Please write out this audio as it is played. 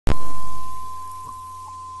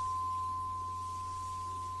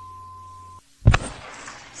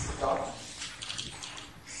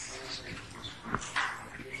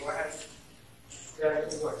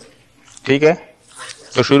ठीक है,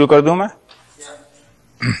 तो शुरू कर दूं मैं।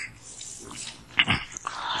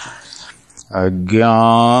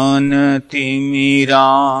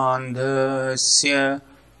 अज्ञानतिमिरान्धस्य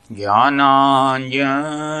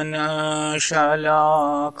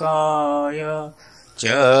ज्ञानाञ्जनशलाकाय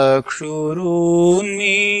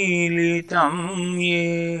चक्षुरुन्मीलितं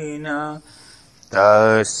येन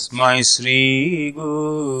तस्मै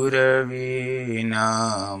श्रीगुरवे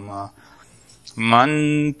नमः।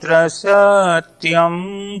 मन्त्रसत्यं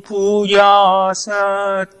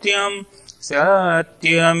पूजासत्यं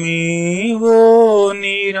सत्यमेवो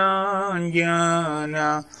निरञ्जन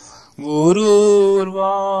गुरुर्वाक्यं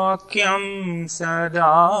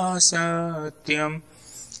सदा सत्यं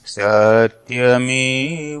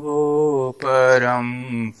सत्यमेवो परं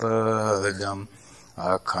पदम्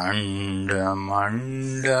अखण्डमण्डलाकारं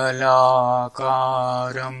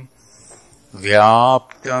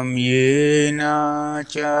व्याप्तं येन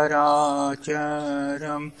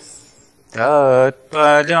चराचरं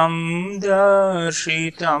तत्पदं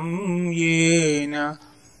दर्शितं येन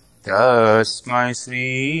तस्मै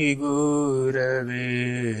श्रीगुरवे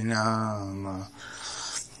नमः।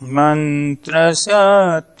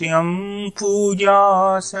 मन्त्रसत्यं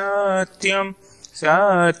पूजासत्यं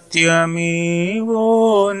सत्यमेवो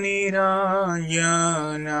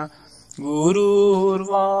निरञ्जन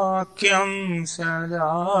गुरुर्वाक्यं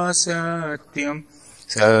सदा सत्यं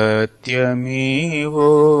सत्यमेवो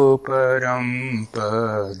परं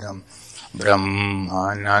पदम्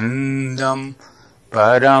ब्रह्मानन्दं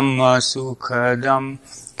परमसुखदं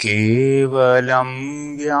केवलं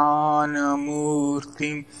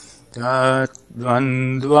ज्ञानमूर्तिं तद्वन्द्वातीतं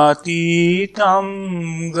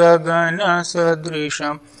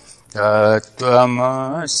गगनसदृशं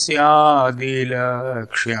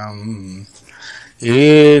तत्त्वमस्यादिलक्ष्यम्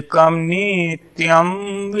एकं नित्यं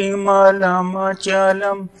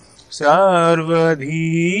विमलमचलं सर्वधी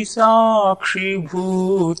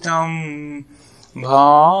साक्षिभूतं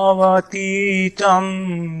भावातीतं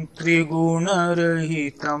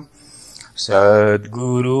त्रिगुणरहितं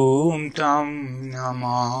सद्गुरुं तं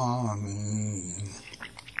नमामि।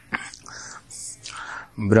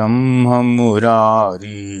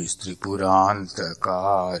 ब्रह्ममुरारी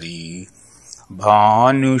त्रिपुरान्तकारी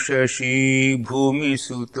भानुशशी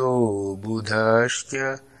भूमिसुतो बुधश्च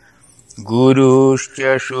गुरुश्च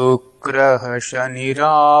शुक्रः शनिराहुकेतवः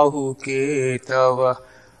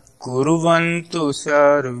कुर्वन्तु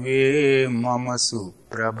सर्वे मम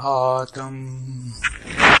सुप्रभातम्।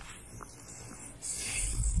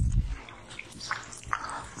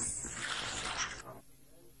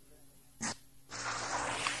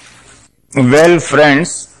 Well,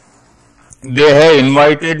 friends, they have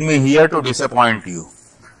invited me here to disappoint you.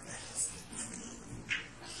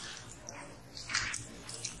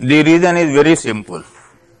 The reason is very simple.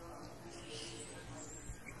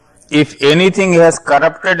 If anything has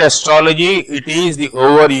corrupted astrology, it is the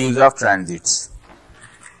overuse of transits.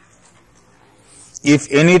 If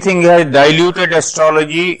anything has diluted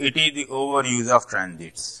astrology, it is the overuse of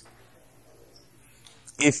transits.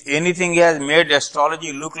 If anything has made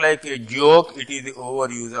astrology look like a joke, it is the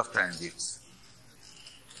overuse of transits.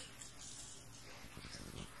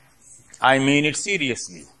 I mean it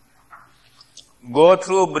seriously. Go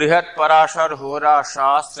through Brihat Parashar Hora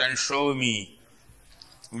Shastra and show me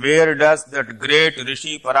where does that great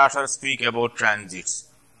Rishi Parashar speak about transits,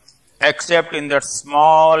 except in that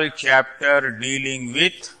small chapter dealing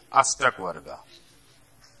with Ashtakavarga.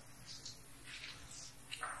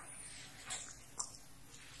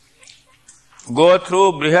 Go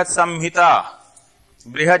through Brihat Samhita,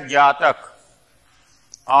 Brihat Jatak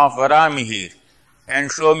of Varamihir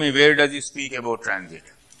and show me where does he speak about transit.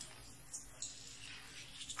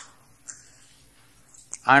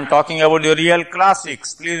 I am talking about the real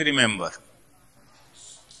classics, please remember.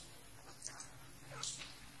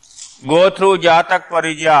 Go through Jatak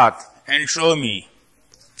Parijat and show me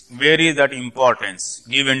where is that importance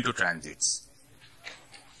given to transits.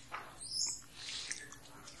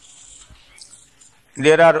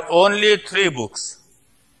 There are only 3 books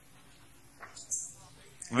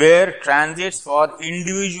where transits for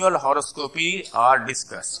individual horoscopy are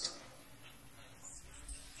discussed.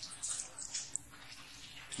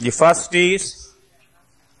 The first is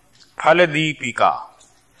Phaladipika,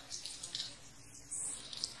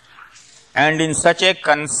 and in such a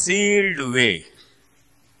concealed way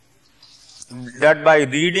that by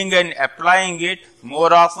reading and applying it,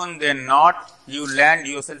 more often than not, you land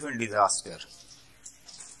yourself in disaster.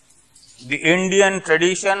 The Indian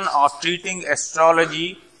tradition of treating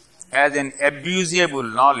astrology as an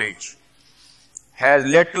abusable knowledge has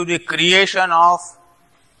led to the creation of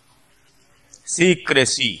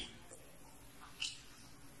secrecy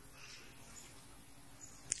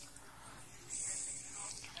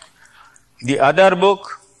The other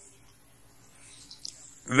book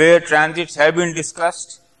where transits have been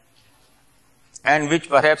discussed and which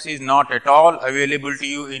perhaps is not at all available to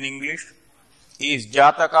you in English is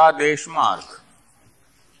Jataka Deshmark.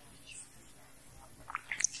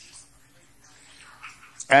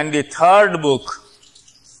 And the third book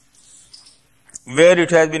where it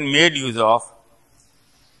has been made use of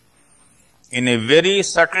in a very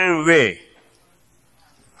subtle way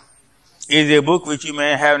is a book which you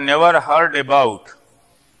may have never heard about,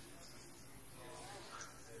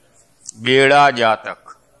 Beda Jatak.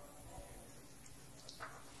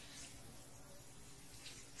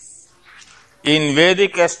 In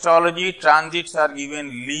Vedic astrology, transits are given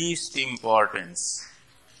least importance.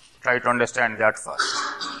 Try to understand that first.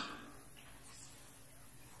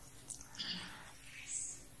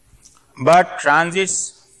 But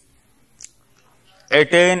transits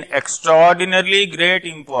attain extraordinarily great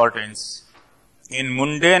importance in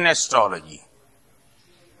mundane astrology.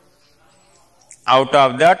 Out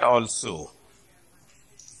of that also,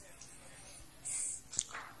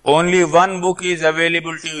 only one book is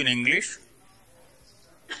available to you in English,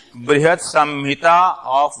 Brihat Samhita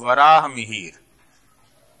of Varaha Mihir.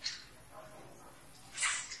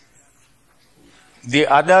 The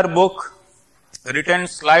other book, written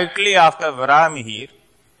slightly after Varaha Mihir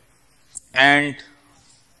and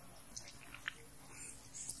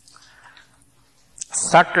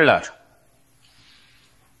subtler,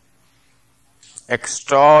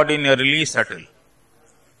 extraordinarily subtle,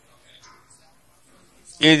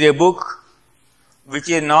 is a book which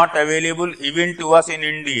is not available even to us in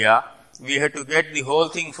India. We had to get the whole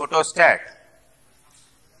thing photostat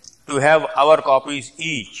to have our copies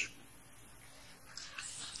each.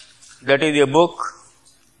 That is a book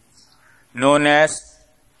known as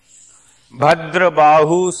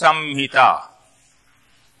Bhadrabahu Samhita.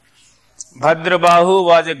 Bhadrabahu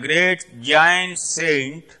was a great giant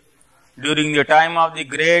saint during the time of the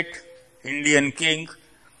great Indian king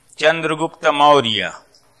Chandragupta Maurya.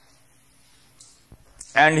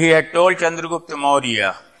 And he had told Chandragupta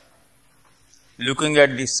Maurya, looking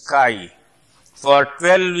at the sky, for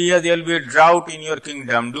 12 years there will be a drought in your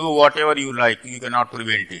kingdom. Do whatever you like, you cannot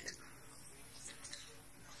prevent it.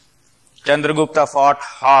 Chandragupta fought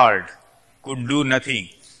hard, could do nothing,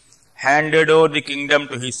 handed over the kingdom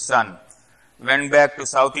to his son, went back to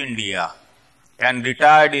South India and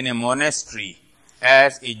retired in a monastery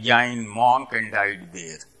as a giant monk and died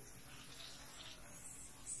there.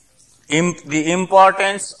 The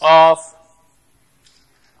importance of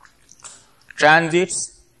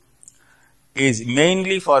transits is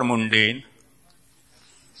mainly for mundane,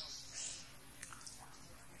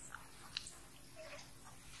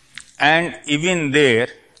 and even there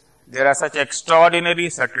are such extraordinary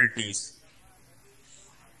subtleties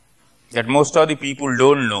that most of the people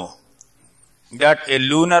don't know, that a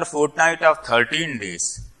lunar fortnight of 13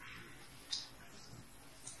 days,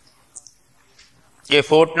 a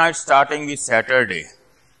fortnight starting with Saturday,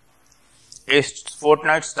 a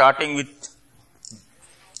fortnight starting with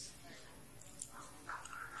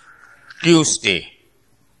Tuesday,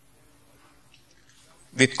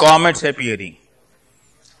 with comets appearing,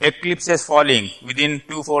 eclipses falling within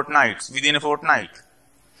a fortnight,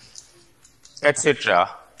 etc.,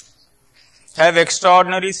 have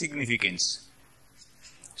extraordinary significance.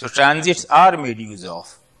 So transits are made use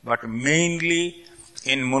of, but mainly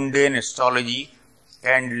in mundane astrology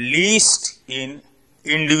and least in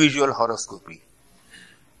individual horoscopy.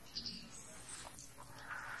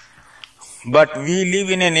 But we live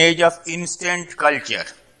in an age of instant culture.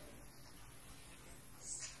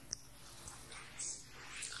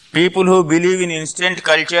 People who believe in instant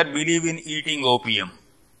culture believe in eating opium.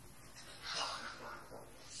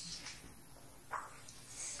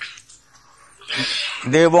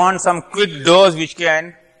 They want some quick dose which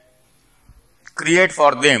can create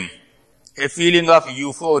for them a feeling of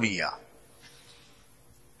euphoria.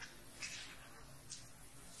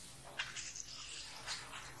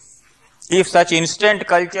 If such instant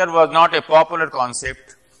culture was not a popular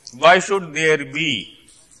concept, why should there be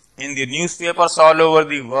in the newspapers all over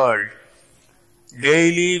the world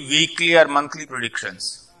daily, weekly or monthly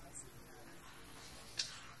predictions?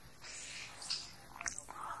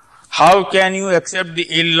 How can you accept the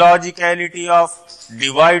illogicality of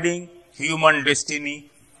dividing human destiny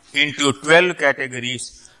into 12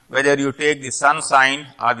 categories, whether you take the sun sign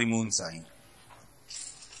or the moon sign?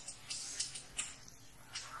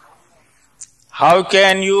 How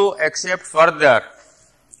can you accept further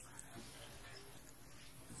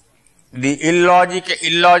the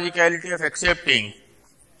illogicality of accepting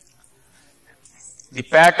the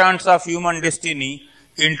patterns of human destiny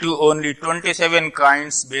into only 27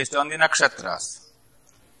 kinds based on the Nakshatras.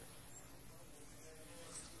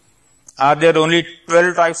 Are there only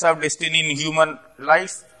 12 types of destiny in human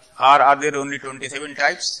life, or are there only 27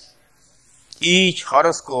 types? Each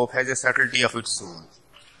horoscope has a subtlety of its own.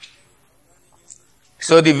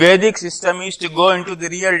 So the Vedic system is to go into the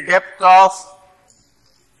real depth of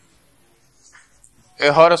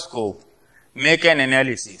a horoscope, make an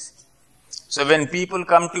analysis. So when people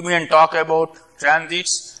come to me and talk about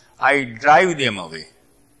transits, I drive them away.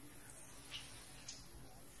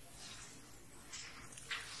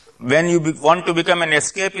 When you want to become an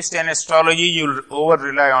escapist in astrology, you'll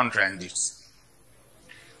over-rely on transits.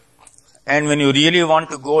 And when you really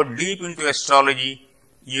want to go deep into astrology,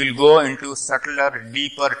 you'll go into subtler,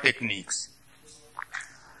 deeper techniques.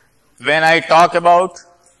 When I talk about,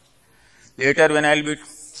 later when I'll be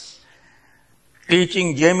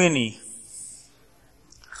teaching Gemini,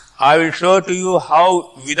 I will show to you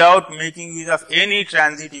how, without making use of any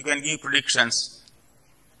transit, you can give predictions.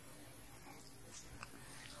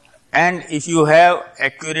 And if you have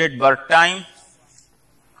accurate birth time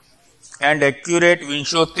and accurate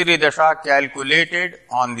Vinshotiri Dasha calculated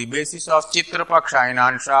on the basis of Chitrapaksha,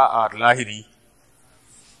 Inansha or Lahiri,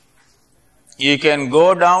 you can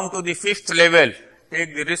go down to the fifth level,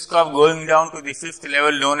 take the risk of going down to the fifth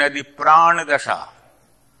level known as the Prana Dasha,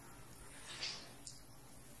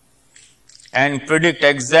 and predict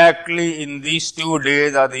exactly in these 2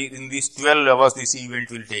 days or in these 12 hours this event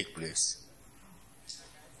will take place.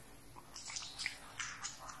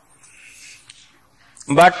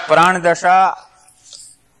 But Prana Dasha,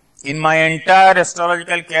 in my entire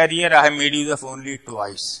astrological career, I have made use of only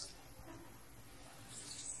twice.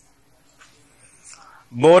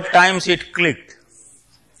 Both times it clicked.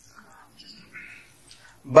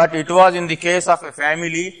 But it was in the case of a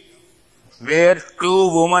family where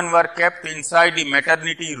 2 women were kept inside the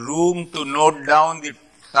maternity room to note down the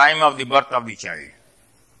time of the birth of the child.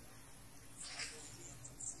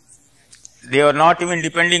 They were not even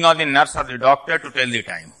depending on the nurse or the doctor to tell the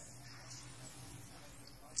time.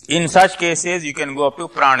 In such cases, you can go up to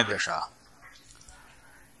Prana Dasha.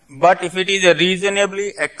 But if it is a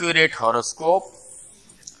reasonably accurate horoscope,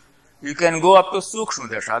 you can go up to Sukshma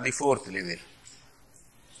Dasha, the 4th level.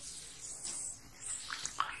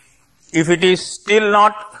 If it is still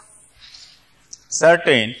not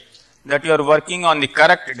certain that you are working on the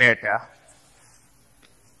correct data,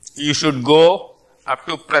 you should go up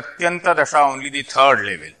to Pratyanta Dasha, only the 3rd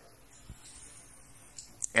level.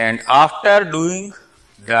 And after doing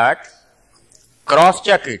that,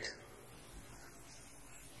 cross-check it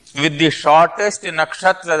with the shortest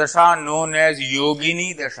Nakshatra Dasha known as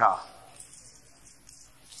Yogini Dasha.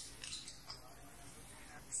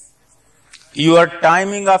 Your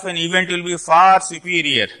timing of an event will be far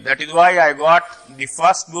superior. That is why I got the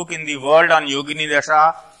first book in the world on Yogini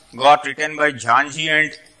Dasha, got written by Jhanji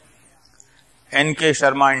and N.K.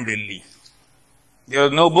 Sharma in Delhi. There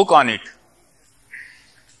was no book on it.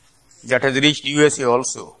 That has reached USA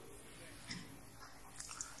also.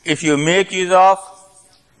 If you make use of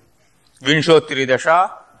Vinshotiri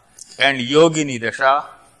Dasha and Yogini Dasha,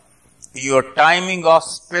 your timing of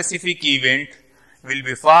specific event will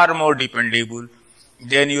be far more dependable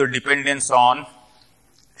than your dependence on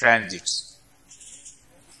transits.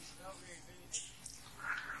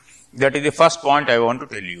 That is the first point I want to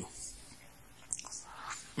tell you.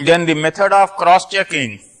 Then the method of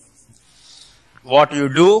cross-checking, what you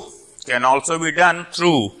do can also be done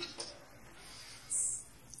through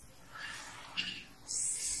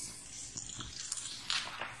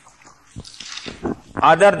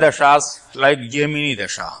other dashas like Gemini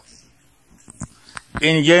Dasha.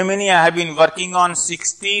 In Gemini, I have been working on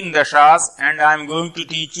 16 dashas and I am going to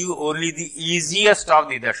teach you only the easiest of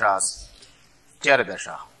the dashas, Char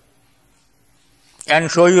Dasha, and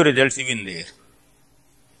show you results even there.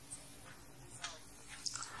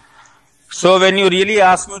 So when you really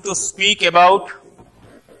ask me to speak about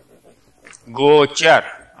Gochar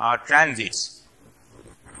or transits,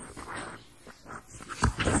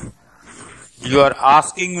 you are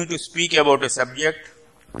asking me to speak about a subject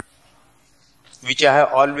which I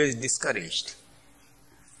have always discouraged.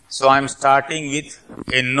 So I am starting with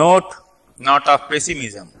a note not of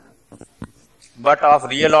pessimism but of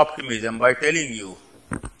real optimism by telling you,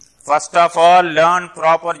 first of all, learn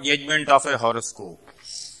proper judgment of a horoscope.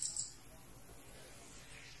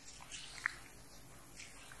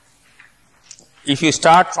 If you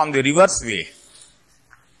start from the reverse way,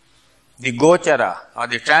 the Gochara or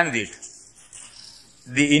the transit,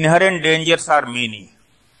 the inherent dangers are many.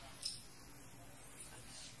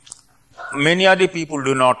 Many of the people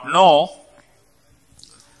do not know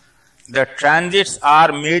The transits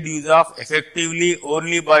are made use of effectively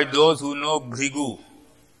only by those who know Bhrigu.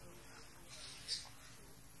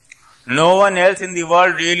 No one else in the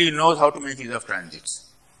world really knows how to make use of transits.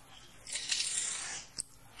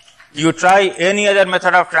 You try any other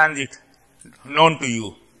method of transit known to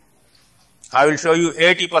you, I will show you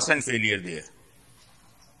 80% failure there.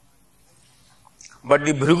 But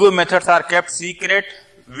the Bhrigu methods are kept secret.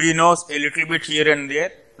 We know a little bit here and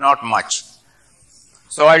there, not much.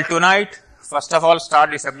 So I'll tonight, first of all,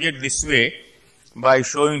 start the subject this way by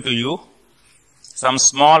showing to you some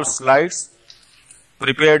small slides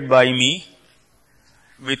prepared by me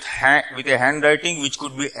with a handwriting which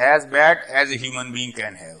could be as bad as a human being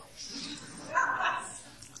can have.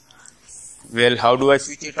 Well, how do I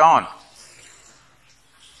switch it on?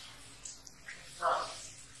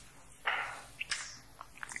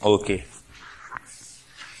 Okay.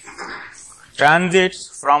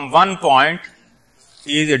 Transits from one point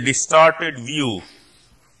is a distorted view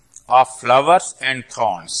of flowers and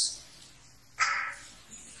thorns.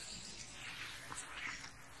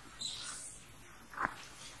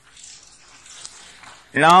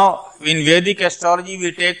 Now, in Vedic astrology,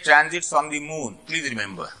 we take transits from the moon. Please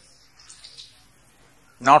remember.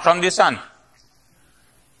 Not from the sun.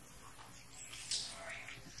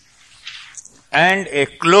 And a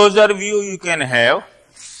closer view you can have.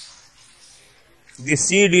 The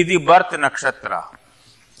seed is the birth nakshatra.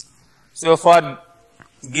 So, for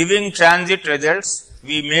giving transit results,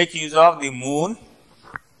 we make use of the moon,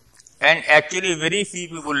 and actually very few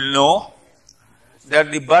people know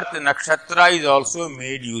that the birth nakshatra is also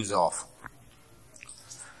made use of.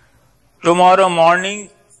 Tomorrow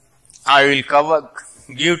morning, I will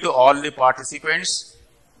give to all the participants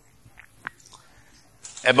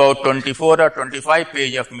about 24 or 25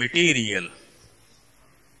 pages of material.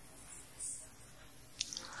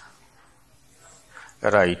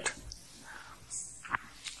 Right.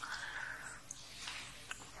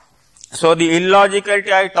 So the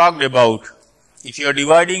illogicality I talked about, if you are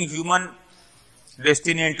dividing human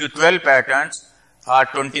destiny into 12 patterns or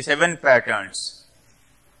 27 patterns,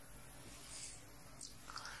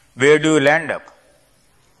 where do you land up?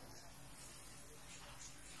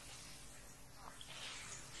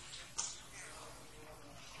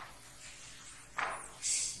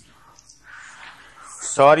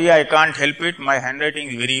 Sorry, I can't help it. My handwriting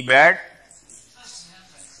is very bad.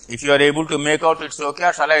 If you are able to make out, it's okay.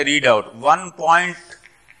 Or shall I read out? One point,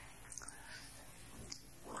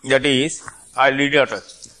 that is, I'll read out.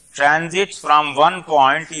 Transits from one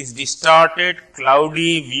point is distorted,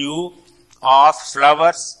 cloudy view of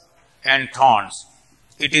flowers and thorns.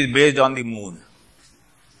 It is based on the moon.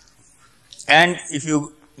 And if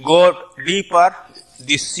you go deeper,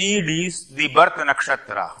 the seed is the birth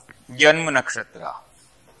nakshatra, Janma Nakshatra.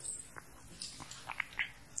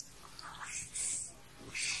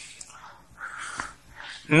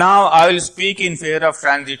 Now I will speak in favor of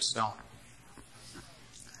transits now.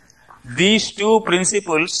 These two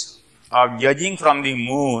principles of judging from the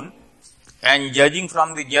moon and judging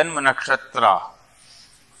from the Janma Nakshatra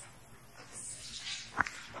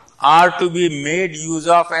are to be made use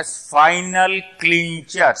of as final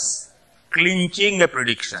clinchers, clinching a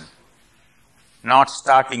prediction, not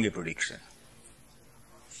starting a prediction.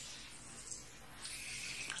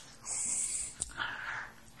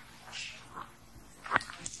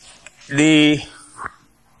 A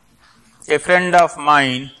friend of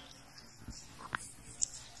mine,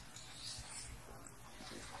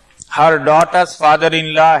 her daughter's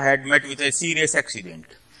father-in-law had met with a serious accident.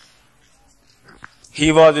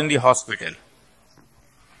 He was in the hospital.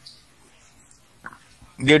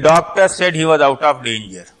 The doctor said he was out of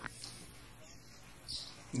danger.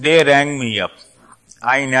 They rang me up.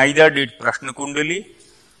 I neither did Prashna Kundali.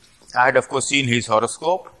 I had of course seen his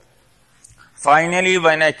horoscope. Finally,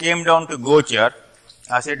 when I came down to Gochar,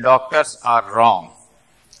 I said, doctors are wrong.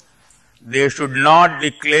 They should not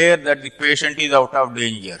declare that the patient is out of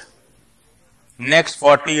danger. Next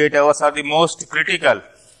 48 hours are the most critical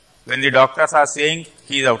when the doctors are saying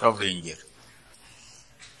he is out of danger.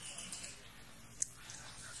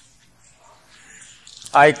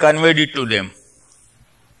 I conveyed it to them.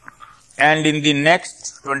 And in the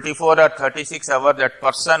next 24 or 36 hours, that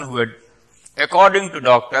person who had, according to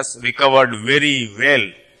doctors, recovered very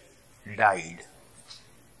well, died.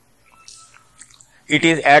 It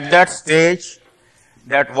is at that stage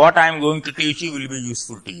that what I am going to teach you will be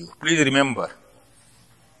useful to you. Please remember,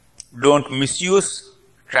 don't misuse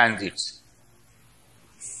transits.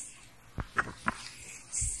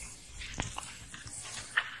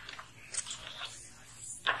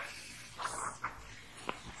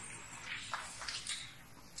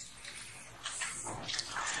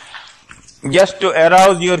 Just to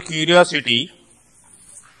arouse your curiosity,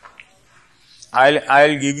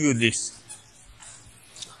 I'll give you this.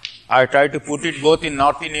 I try to put it both in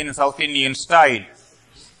North Indian and South Indian style.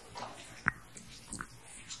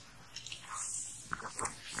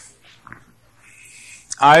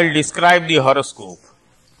 I'll describe the horoscope.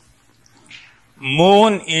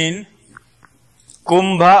 Moon in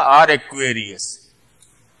Kumbha or Aquarius.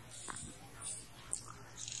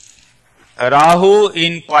 Rahu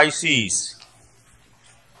in Pisces.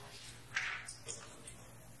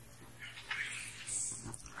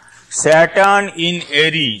 Saturn in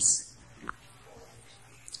Aries.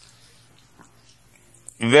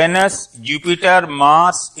 Venus, Jupiter,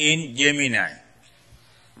 Mars in Gemini.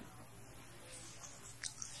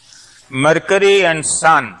 Mercury and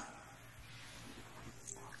Sun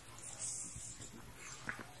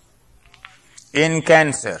in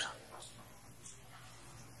Cancer.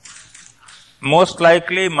 Most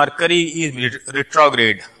likely Mercury is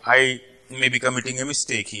retrograde. I may be committing a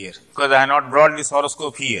mistake here because I have not brought this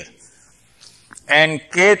horoscope here. And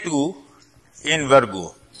Ketu in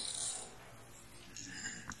Virgo.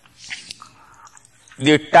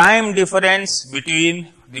 The time difference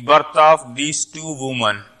between the birth of these two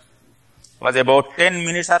women was about 10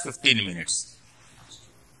 minutes or 15 minutes.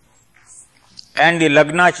 And the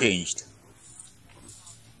Lagna changed.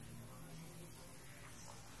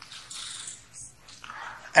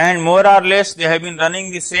 And more or less they have been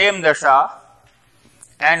running the same dasha,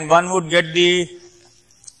 and one would get the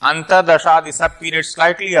Anta dasha, the sub period,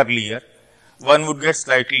 slightly earlier, one would get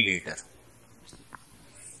slightly later.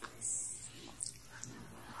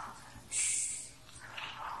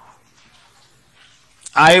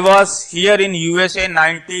 I was here in USA in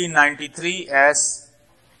 1993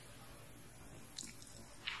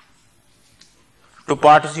 to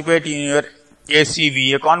participate in your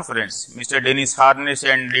ACVA conference. Mr. Dennis Harness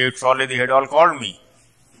and David Frawley, they had all called me.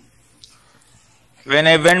 When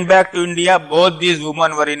I went back to India, both these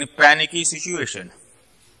women were in a panicky situation.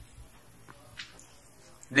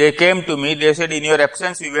 They came to me, they said, in your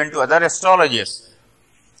absence, we went to other astrologers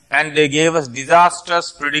and they gave us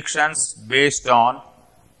disastrous predictions based on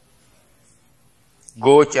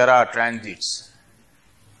Gochara transits.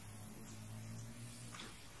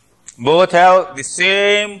 Both have the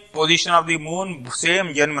same position of the moon,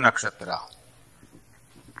 same Janma Nakshatra.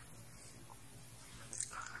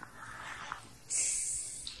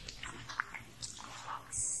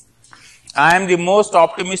 I am the most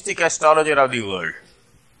optimistic astrologer of the world.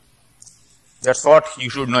 That's what you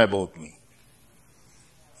should know about me.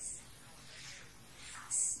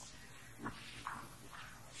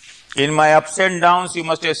 In my ups and downs, you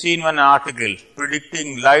must have seen one article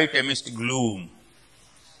predicting light amidst gloom.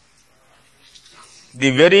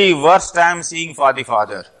 The very worst I am seeing for the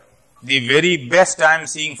father, the very best I am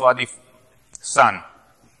seeing for the son.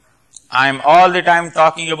 I am all the time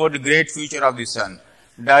talking about the great future of the son,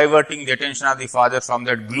 diverting the attention of the father from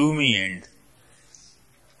that gloomy end,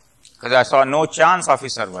 because I saw no chance of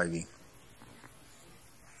his surviving.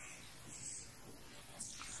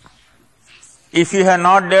 If you have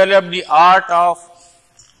not developed the art of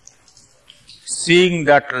seeing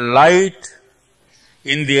that light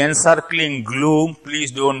in the encircling gloom,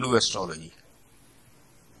 please don't do astrology.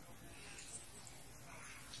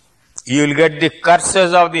 You will get the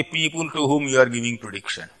curses of the people to whom you are giving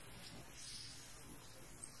prediction.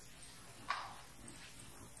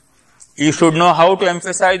 You should know how to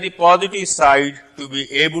emphasize the positive side to be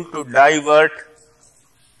able to divert,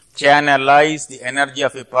 channelize the energy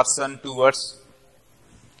of a person towards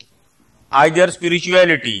either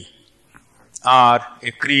spirituality or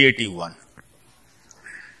a creative one.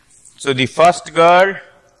 So the first girl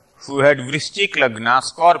who had Vrishchik Lagna,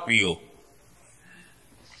 Scorpio,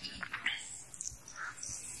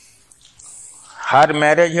 her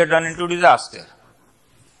marriage had run into disaster.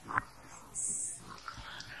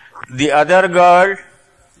 The other girl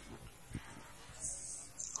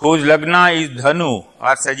whose Lagna is Dhanu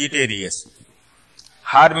or Sagittarius,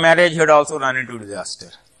 her marriage had also run into disaster.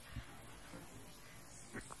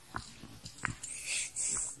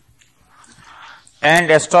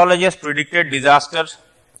 And astrologers predicted disaster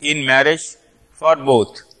in marriage for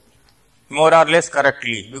both, more or less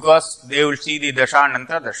correctly, because they will see the dasha and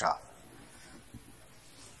antardasha.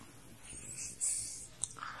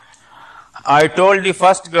 I told the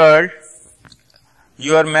first girl,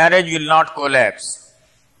 your marriage will not collapse,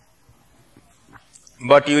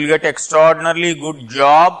 but you will get extraordinarily good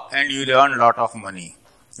job and you will earn lot of money.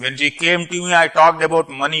 When she came to me, I talked about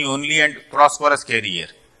money only and prosperous career.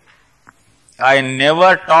 I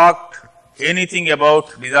never talked anything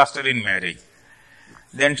about disaster in marriage.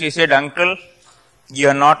 Then she said, uncle, You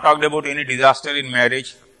are not talked about any disaster in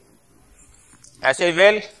marriage. I said,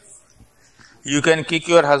 well, you can kick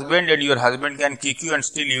your husband and your husband can kick you and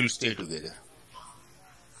still you will stay together.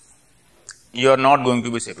 You are not going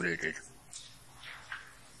to be separated.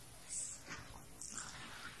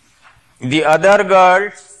 The other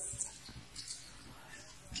girl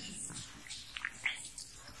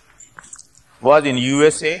was in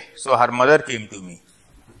USA, so her mother came to me.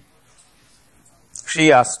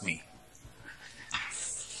 She asked me.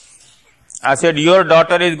 I said, your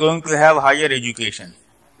daughter is going to have higher education.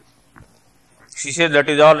 She said, that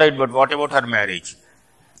is all right, but what about her marriage?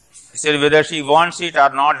 I said, whether she wants it or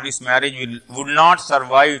not, this marriage would not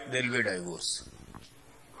survive, there will be a divorce.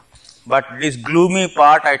 But this gloomy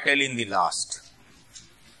part I tell in the last.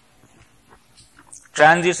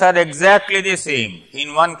 Transits are exactly the same.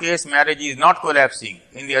 In one case, marriage is not collapsing.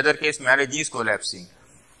 In the other case, marriage is collapsing.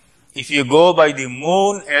 If you go by the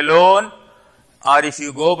moon alone, or if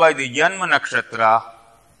you go by the Janma Nakshatra,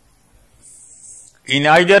 in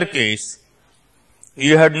either case,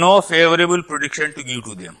 you had no favorable prediction to give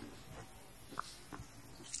to them.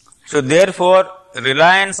 So therefore,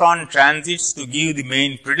 reliance on transits to give the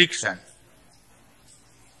main prediction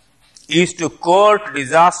is to court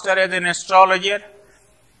disaster as an astrologer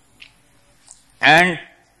and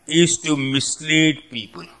is to mislead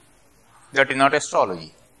people. That is not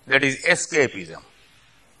astrology. That is escapism.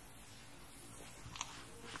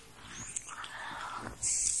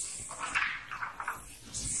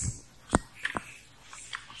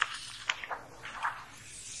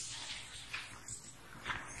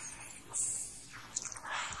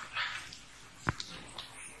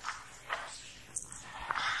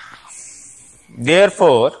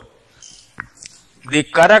 Therefore, the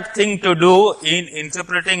correct thing to do in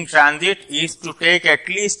interpreting transit is to take at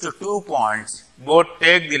least 2 points, both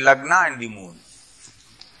take the Lagna and the moon.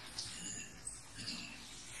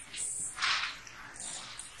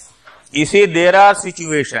 You see, there are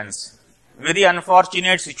situations, very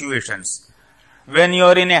unfortunate situations, when you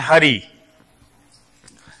are in a hurry.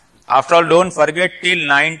 After all, don't forget, till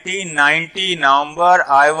 1990 November,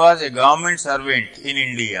 I was a government servant in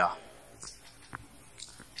India.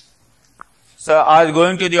 So I was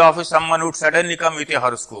going to the office, someone would suddenly come with a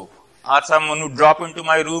horoscope, or someone would drop into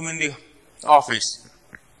my room in the office,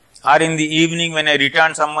 or in the evening when I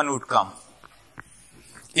returned, someone would come.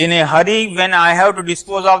 In a hurry, when I have to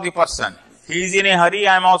dispose of the person, he is in a hurry,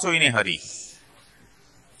 I am also in a hurry.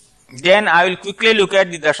 Then I will quickly look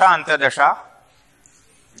at the Dasha, Antardasha,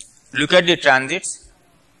 look at the transits,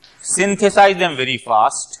 synthesize them very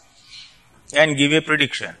fast, and give a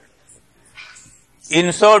prediction.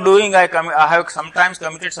 In so doing, I have sometimes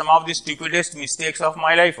committed some of the stupidest mistakes of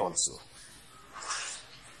my life also.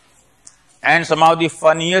 And some of the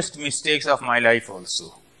funniest mistakes of my life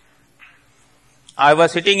also. I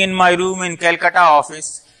was sitting in my room in Calcutta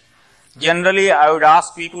office. Generally, I would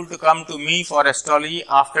ask people to come to me for astrology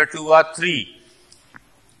after 2 or 3.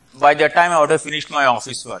 By that time, I would have finished my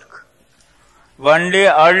office work. One day,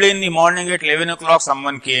 early in the morning at 11 o'clock,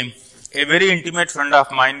 someone came, a very intimate friend of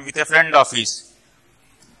mine with a friend of his,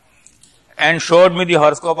 and showed me the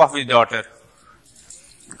horoscope of his daughter.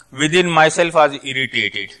 Within myself, I was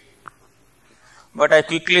irritated. But I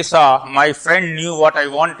quickly saw my friend knew what I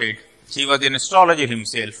wanted. He was an astrologer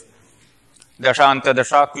himself. Dasha,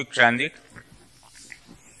 Antardasha, quick transit.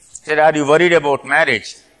 He said, are you worried about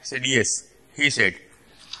marriage? I said, yes. He said.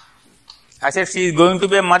 I said, she is going to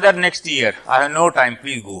be a mother next year. I have no time,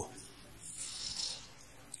 please go.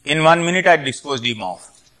 In 1 minute, I disposed him off.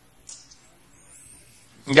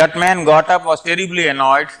 That man got up, was terribly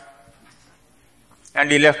annoyed,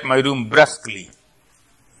 and he left my room brusquely.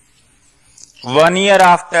 1 year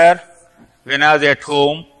after, when I was at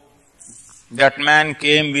home, that man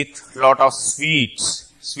came with lot of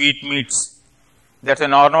sweets, sweetmeats. That's a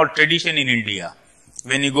normal tradition in India.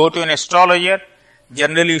 When you go to an astrologer,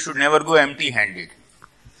 generally you should never go empty-handed.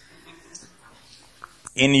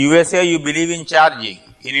 In USA, you believe in charging.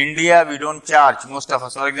 In India, we don't charge, most of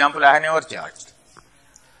us. For example, I have never charged.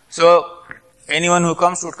 So, anyone who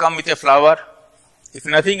comes should come with a flower, if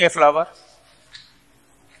nothing, a flower,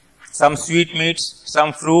 some sweetmeats,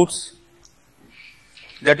 some fruits.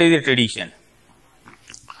 That is the tradition.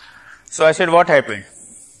 So I said, what happened?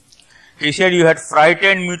 He said, you had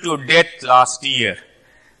frightened me to death last year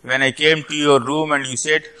when I came to your room and you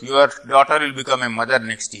said, your daughter will become a mother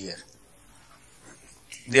next year.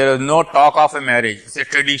 There was no talk of a marriage. It's a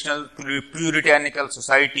traditional, puritanical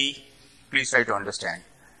society. Please try to understand.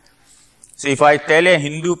 So if I tell a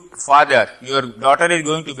Hindu father, your daughter is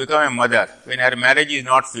going to become a mother when her marriage is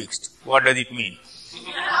not fixed, what does it mean?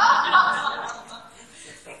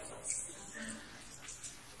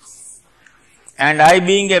 And I,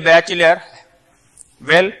 being a bachelor,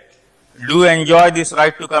 well, do enjoy this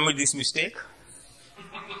right to commit this mistake.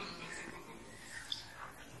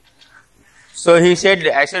 So he said,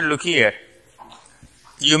 I said, look here,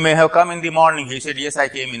 you may have come in the morning. He said, yes, I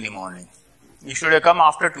came in the morning. You should have come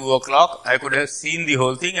after 2 o'clock. I could have seen the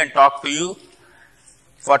whole thing and talked to you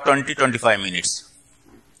for 20-25 minutes.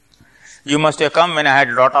 You must have come when I had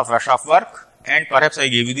a lot of rush of work and perhaps I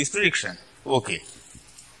gave you this prediction. Okay.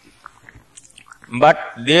 But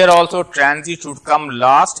there also transit should come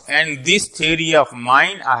last, and this theory of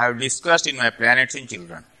mine I have discussed in my Planets in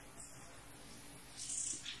Children.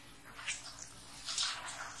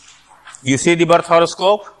 You see the birth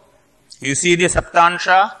horoscope, you see the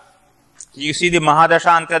Saptansha, you see the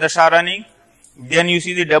Mahadasha, Antadasha running, then you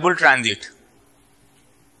see the double transit.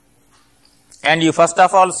 And you first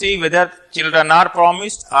of all see whether children are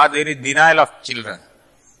promised or there is denial of children.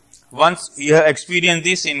 Once you have experienced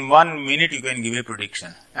this, in 1 minute you can give a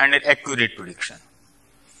prediction, and an accurate prediction.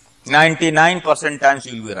 99% times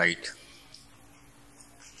you will be right.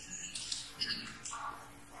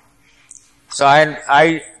 So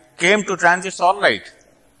I came to transits all right,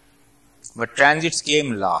 but transits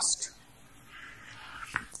came last.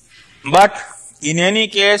 But in any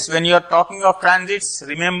case, when you are talking of transits,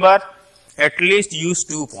 remember, at least use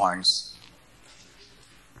 2 points.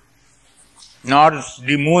 Not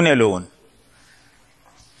the moon alone.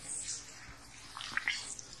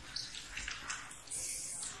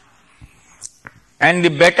 And the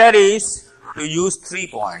better is to use 3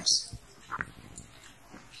 points.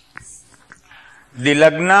 The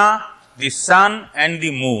Lagna, the sun and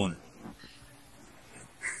the moon.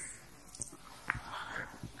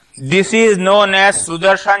 This is known as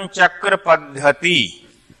Sudarshan Chakra Paddhati,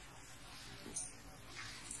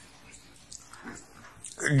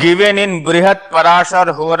 given in Brihat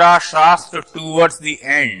Parashar Hora Shastra towards the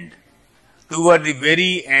end, toward the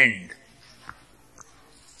very end.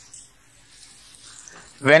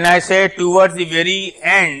 When I say towards the very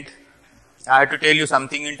end, I have to tell you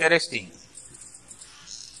something interesting.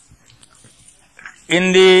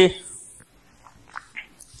 In the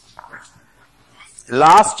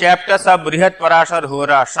last chapters of Brihat Parashar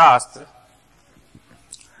Hora Shastra,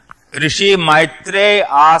 Rishi Maitreya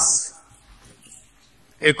asks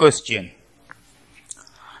a question.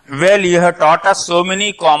 Well, you have taught us so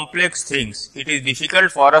many complex things. It is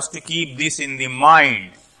difficult for us to keep this in the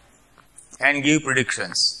mind and give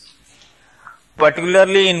predictions.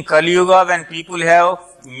 Particularly in Kali Yuga, when people have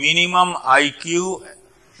minimum IQ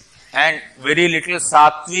and very little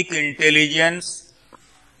sattvic intelligence,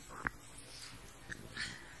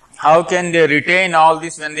 how can they retain all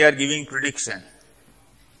this when they are giving prediction?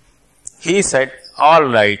 He said, all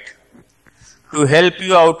right, to help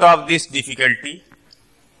you out of this difficulty,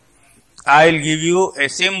 I will give you a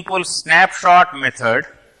simple snapshot method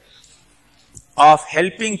of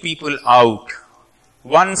helping people out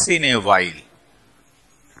once in a while.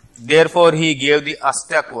 Therefore, he gave the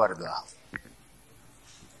Ashtakavarga.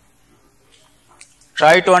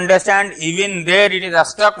 Try to understand, even there it is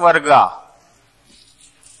Ashtakavarga.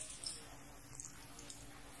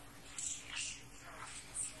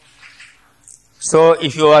 So,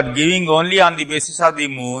 if you are giving only on the basis of the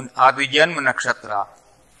moon or the Janma Nakshatra,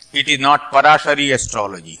 it is not Parashari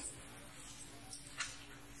astrology.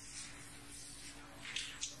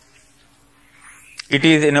 It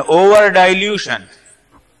is an over dilution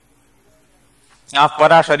of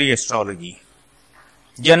Parashari astrology.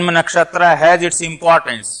 Janma Nakshatra has its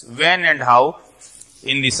importance. When and how,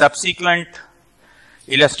 in the subsequent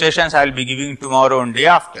illustrations I will be giving tomorrow and day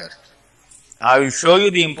after, I will show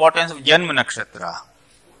you the importance of Janma Nakshatra,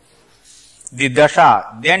 the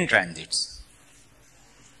Dasha, then transits.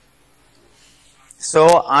 So,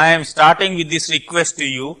 I am starting with this request to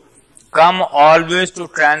you, come always to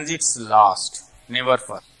transits last, never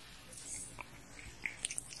first.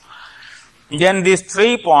 Then these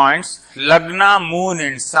 3 points, Lagna, Moon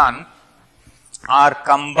and Sun, are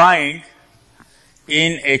combined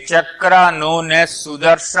in a chakra known as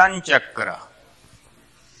Sudarshan Chakra.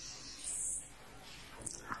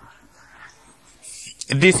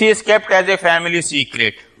 This is kept as a family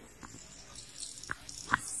secret.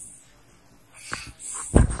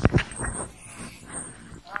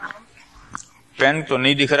 Pen तो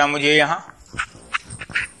नहीं दिख रहा मुझे यहाँ.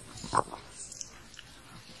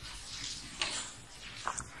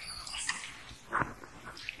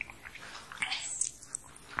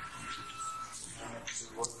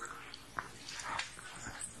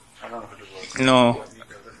 No,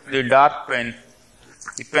 the dark pen,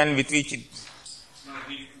 the pen with which it.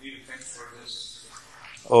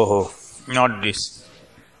 Oh, not this.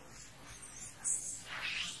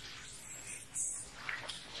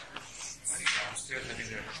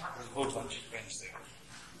 Hold on, bench there.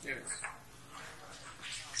 Yes.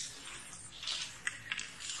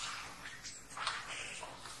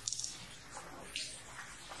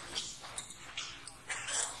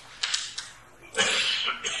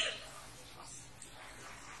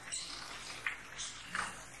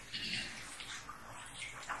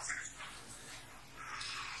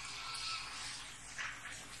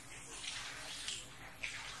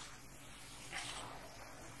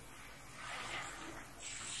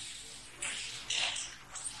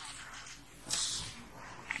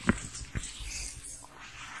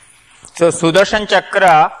 So, Sudarshan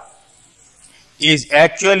Chakra is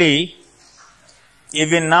actually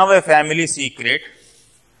even now a family secret.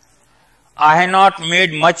 I have not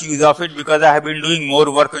made much use of it because I have been doing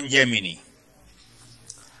more work on Gemini.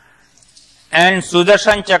 And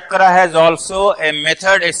Sudarshan Chakra has also a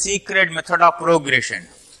method, a secret method of progression.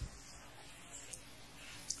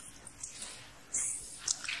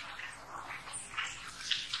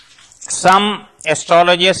 Some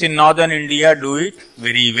astrologers in northern India do it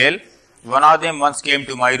very well. One of them once came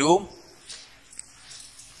to my room,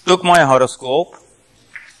 took my horoscope,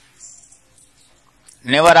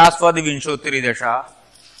 never asked for the Vinshottari Dasha,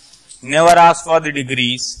 never asked for the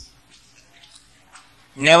degrees,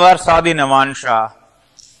 never saw the Navansha.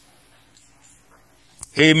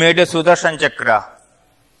 He made a Sudarshan Chakra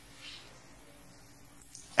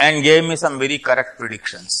and gave me some very correct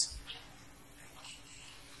predictions.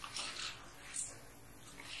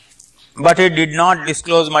 But he did not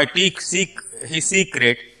disclose my his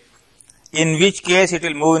secret, in which case it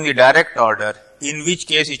will move in the direct order, in which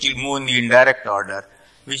case it will move in the indirect order,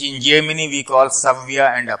 which in Gemini we call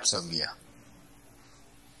Savya and Apsavya.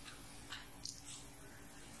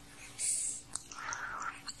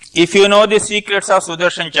 If you know the secrets of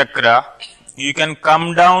Sudarshan Chakra, you can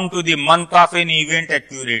come down to the month of an event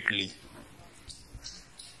accurately.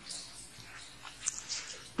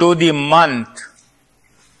 To the month.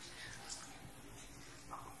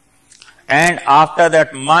 And after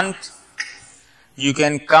that month, you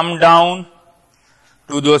can come down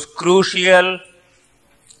to those crucial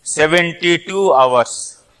 72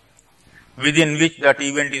 hours within which that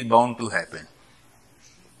event is bound to happen.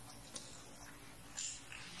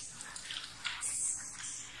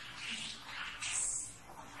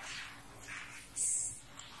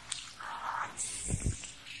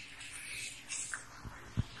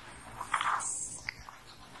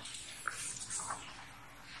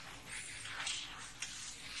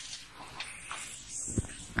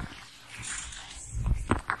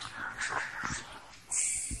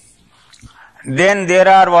 Then there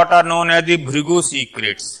are what are known as the Bhrigu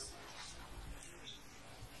secrets.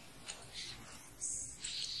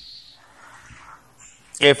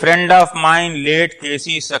 A friend of mine, late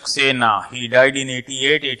K.C. Saxena, he died in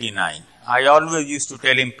 88-89. I always used to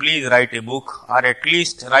tell him, please write a book or at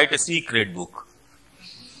least write a secret book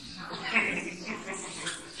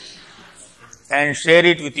and share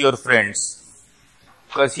it with your friends,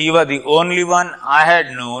 because he was the only one I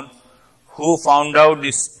had known who found out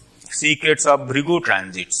this secrets of Bhrigu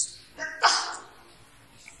transits.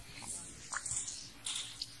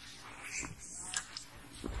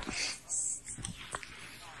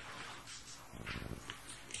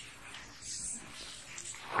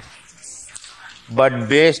 But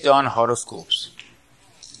based on horoscopes.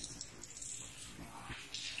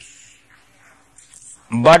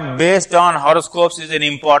 But based on horoscopes is an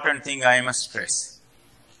important thing I must stress.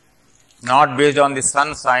 Not based on the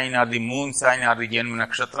sun sign or the moon sign or the Janma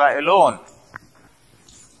Nakshatra alone.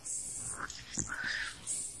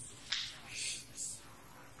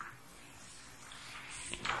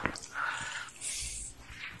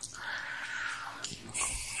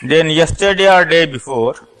 Then yesterday or day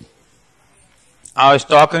before, I was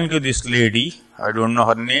talking to this lady, I don't know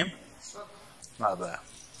her name.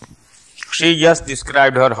 She just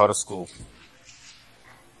described her horoscope.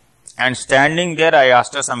 And standing there, I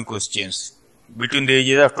asked her some questions. Between the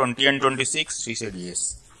ages of 20 and 26, she said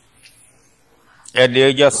yes. At the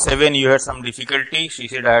age of 7, you had some difficulty. She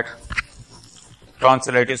said I had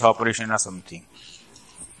tonsillitis operation or something.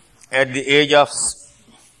 At the age of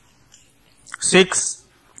 6,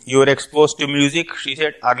 you were exposed to music. She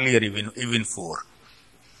said earlier, even 4.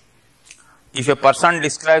 If a person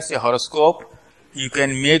describes a horoscope, you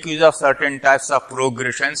can make use of certain types of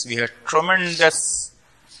progressions. We have tremendous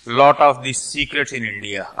lot of these secrets in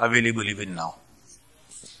India available even now.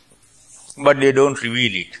 But they don't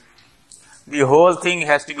reveal it. The whole thing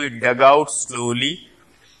has to be dug out slowly.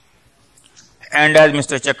 And as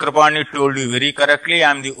Mr. Chakrapani told you very correctly, I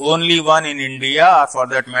am the only one in India, or for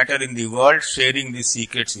that matter in the world, sharing these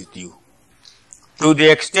secrets with you. To the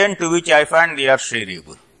extent to which I find they are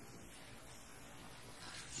shareable.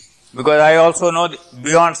 Because I also know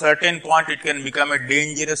beyond certain point it can become a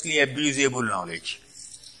dangerously abusable knowledge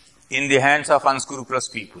in the hands of unscrupulous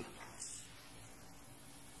people.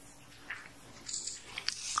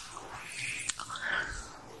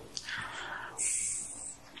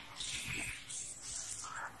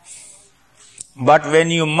 But when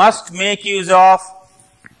you must make use of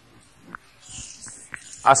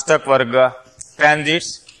Ashtakavarga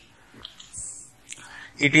transits,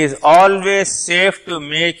 it is always safe to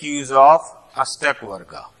make use of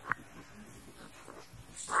Ashtakavarga.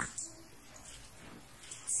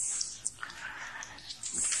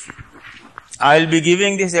 I will be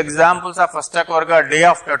giving these examples of Ashtakavarga day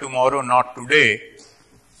after tomorrow, not today.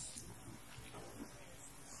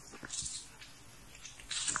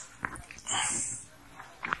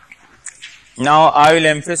 Now I will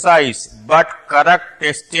emphasize, but correct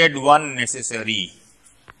tested one necessary.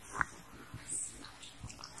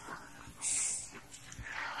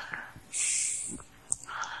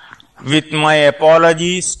 With my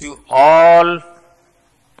apologies to all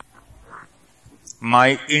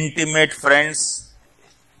my intimate friends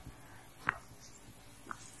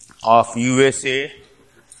of USA,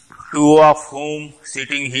 two of whom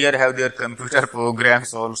sitting here have their computer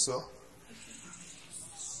programs also.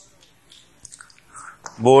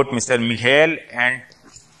 Both Mr. Michael and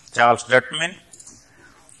Charles Dutman.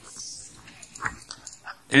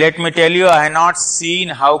 Let me tell you, I have not seen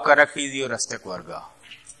how correct is your Ashtakavarga.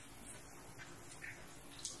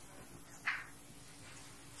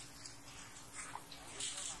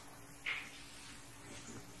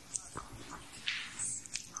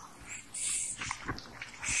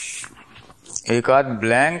 एक आध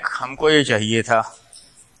blank हमको ये चाहिए था,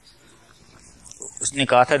 उसने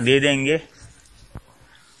कहा था दे देंगे।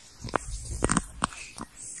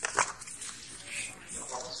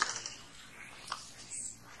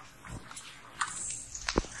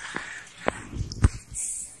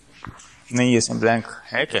 नहीं, इसमें ब्लैंक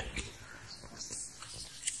है क्या?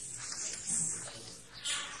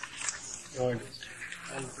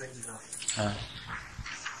 हाँ।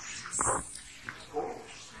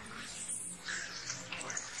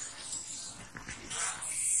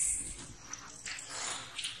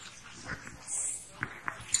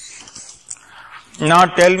 Now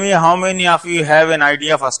tell me how many of you have an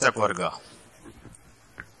idea of Ashtakavarga?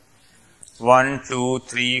 1, 2,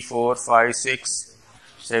 3, 4, 5, 6,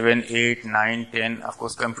 7, 8, 9, 10. Of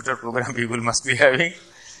course, computer program people must be having.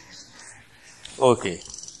 Okay.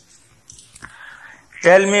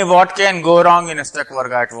 Tell me what can go wrong in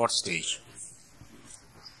Ashtakavarga at what stage?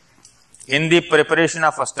 In the preparation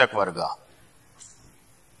of Ashtakavarga.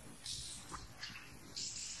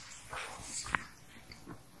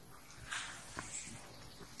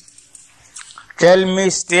 Tell me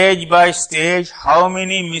stage by stage how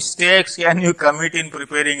many mistakes can you commit in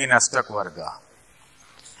preparing in Ashtakavarga?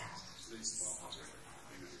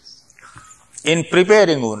 In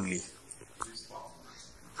preparing only.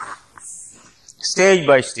 Stage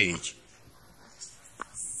by stage.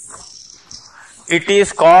 It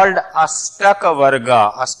is called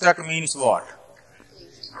Ashtakavarga. Ashtak means what?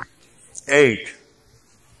 8.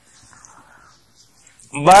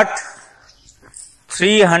 But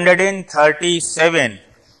 337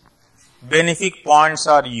 benefic points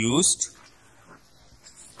are used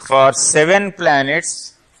for 7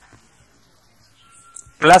 planets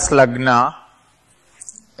plus Lagna,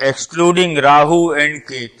 excluding Rahu and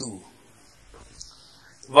Ketu.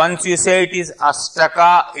 Once you say it is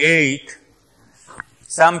Ashtaka 8,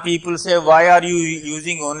 some people say, why are you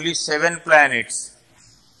using only 7 planets?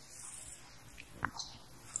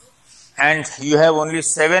 And you have only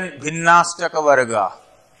 7 Bhinnashtakavarga.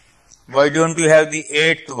 Why don't you have the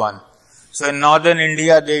 8th one? So in northern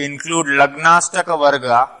India they include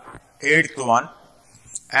Lagnashtakavarga, 8th one,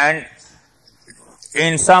 and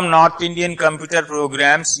in some North Indian computer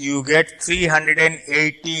programs you get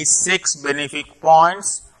 386 benefic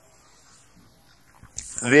points,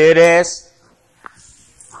 whereas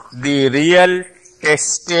the real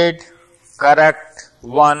tested correct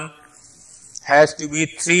one has to be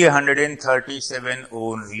 337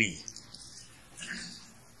 only.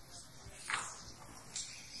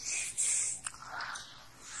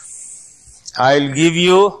 I'll give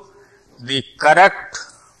you the correct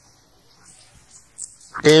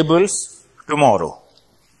tables tomorrow.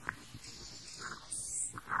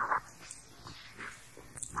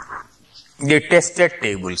 The tested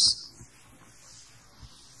tables.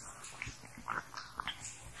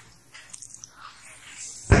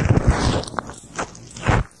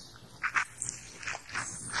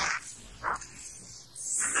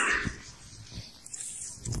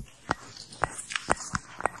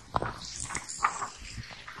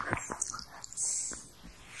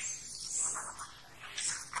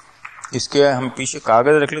 इसके हम पीछे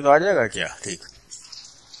कागज रख ले तो आ जाएगा क्या? ठीक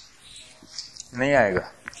नहीं आएगा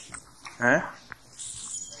हैं?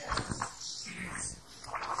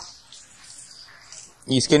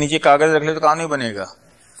 इसके नीचे कागज रख ले तो काम नहीं बनेगा,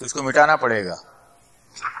 तो इसको मिटाना पड़ेगा।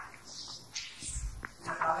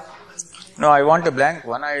 No, I want a blank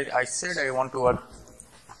one. I said I want to work